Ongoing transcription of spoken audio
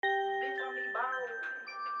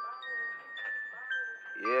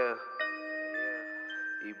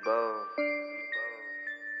EBOLD.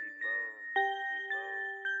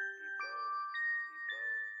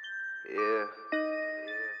 Yeah.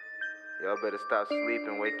 Y'all better stop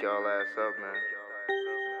sleeping, wake y'all ass up, man.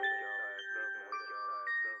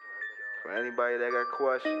 For anybody that got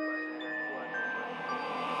questions.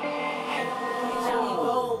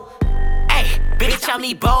 Ay, bitch, I'm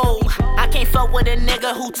EBOLD. I can't fuck with a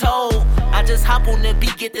nigga who told. I just hop on the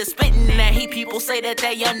beat, get the spittin', and he people say that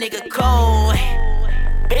young nigga cold.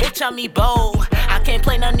 Bitch, I'm EBOLD. I can't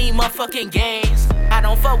play none of these motherfucking games. I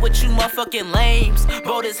don't fuck with you motherfucking lames.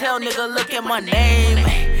 Bold as hell, nigga, look at my name.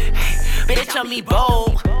 Bitch, I'm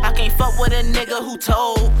EBOLD. I can't fuck with a nigga who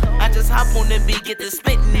told. I just hop on the beat, get the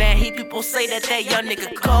spittin', and he people say that young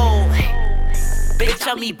nigga cold. Bitch,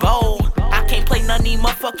 I'm EBOLD. I can't play none of these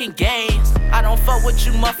motherfucking games. I don't fuck with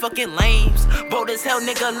you motherfucking lames. Bold as hell,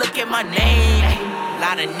 nigga, look at my name.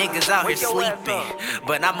 Lot of niggas out here sleeping,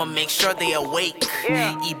 but I'ma make sure they awake.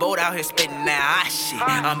 EBOLD out here spitting that shit.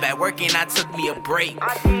 I'm back working, I took me a break.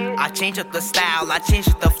 I changed up the style, I changed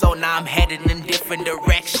up the flow, now I'm headed in different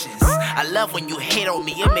directions. I love when you hate on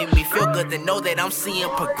me, it made me feel good to know that I'm seeing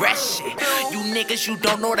progression. You niggas, you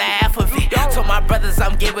don't know the half of it. So my brothers,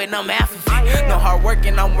 I'm giving them half of it. No hard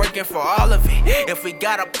working, I'm working for all of it. If we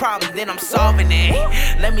got a problem, then I'm solving it.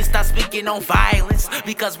 Let me stop speaking on violence,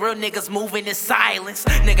 because real niggas moving in silence.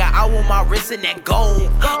 Nigga, I want my wrist in that gold.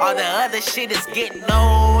 All the other shit is getting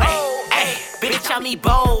old. Ay, bitch, I'm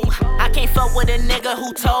EBOLD. I can't fuck with a nigga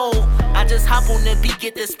who told. I just hop on the beat,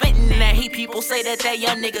 get the spittin', and he people say that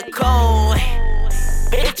young nigga cold.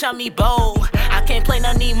 Bitch, I'm EBOLD. I can't play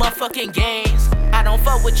none of these motherfucking games. I don't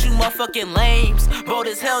fuck with you motherfucking lames. Bold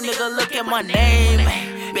as hell, nigga, look at my name.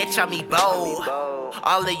 Bitch, I'm EBOLD.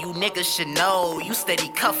 All of you niggas should know, you steady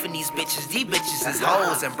cuffing these bitches is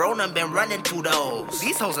hoes, and bro done been running through those.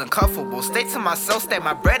 These hoes uncomfortable, stay to myself, stay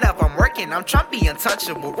my bread up, I'm working, I'm trying to be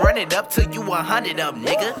untouchable. Run it up till you 100 up,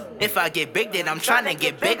 nigga. If I get big, then I'm trying to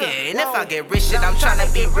get bigger, and if I get rich, then I'm trying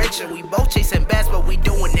to be richer. We both chasing bass, but we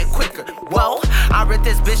doing it quicker. Whoa, I rip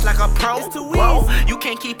this bitch like a pro. Whoa, you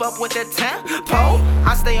can't keep up with the tempo.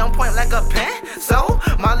 I stay on point like a pen, so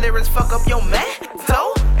my lyrics fuck up your man.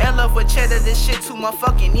 So, in love with cheddar, this shit too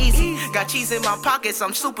motherfucking easy. Got cheese in my pockets,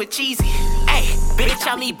 I'm super cheesy. Ay, bitch,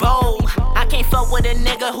 I'm EBOLD. I can't fuck with a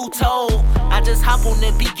nigga who told. I just hop on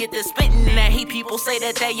the beat, get the spittin', and he people say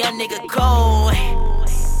that young nigga cold.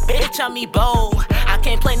 Bitch, I'm EBOLD. I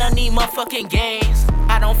can't play none of these motherfucking games.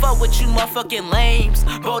 I don't fuck with you motherfucking lames.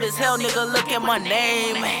 Bold as hell, nigga, look at my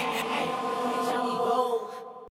name.